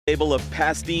Label of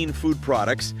Pastene food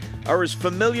products are as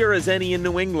familiar as any in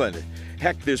New England.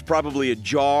 Heck, there's probably a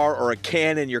jar or a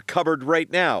can in your cupboard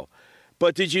right now.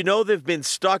 But did you know they've been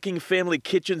stocking family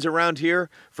kitchens around here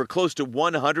for close to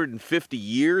 150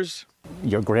 years?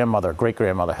 Your grandmother,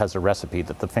 great-grandmother, has a recipe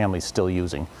that the family's still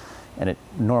using, and it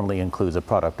normally includes a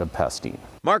product of Pastene.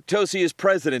 Mark Tosi is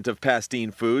president of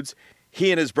Pastene Foods. He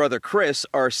and his brother Chris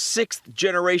are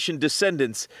sixth-generation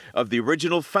descendants of the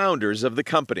original founders of the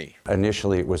company.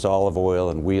 Initially, it was olive oil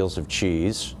and wheels of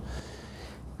cheese,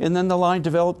 and then the line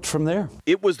developed from there.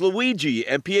 It was Luigi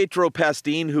and Pietro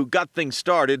Pastene who got things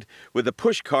started with a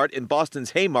pushcart in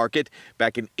Boston's Haymarket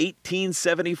back in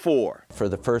 1874. For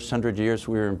the first 100 years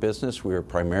we were in business, we were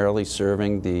primarily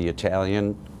serving the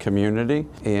Italian community,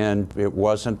 and it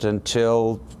wasn't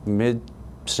until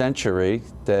mid-century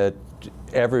that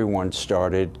everyone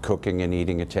started cooking and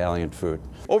eating Italian food.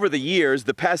 Over the years,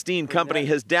 the Pastene Company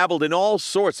has dabbled in all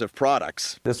sorts of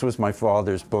products. This was my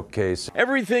father's bookcase.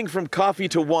 Everything from coffee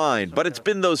to wine, but it's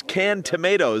been those canned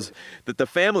tomatoes that the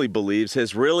family believes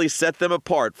has really set them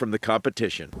apart from the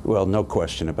competition. Well, no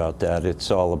question about that.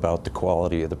 It's all about the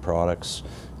quality of the products.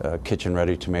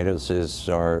 Kitchen-ready tomatoes is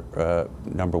our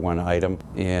 #1 item,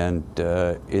 and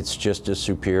it's just a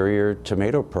superior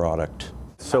tomato product.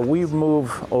 So we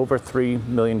move over 3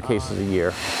 million cases a year.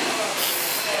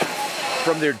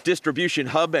 From their distribution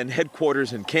hub and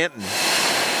headquarters in Canton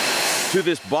to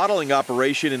this bottling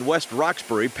operation in West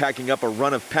Roxbury packing up a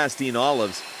run of Pastene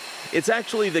olives, it's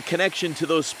actually the connection to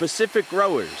those specific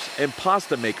growers and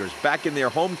pasta makers back in their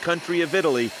home country of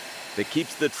Italy that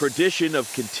keeps the tradition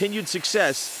of continued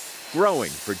success growing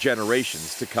for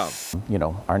generations to come. You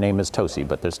know, our name is Tosi,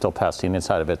 but there's still Pastene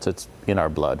inside of it. It's in our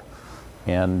blood,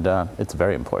 and it's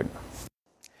very important.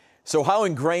 So how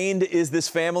ingrained is this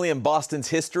family in Boston's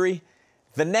history?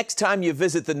 The next time you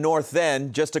visit the North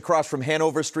End, just across from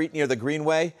Hanover Street near the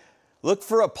Greenway, look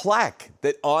for a plaque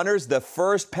that honors the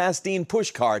first Pastene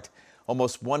pushcart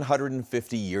almost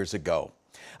 150 years ago.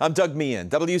 I'm Doug Meehan,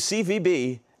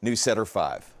 WCVB News Center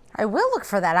 5. I will look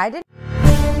for that. I didn't.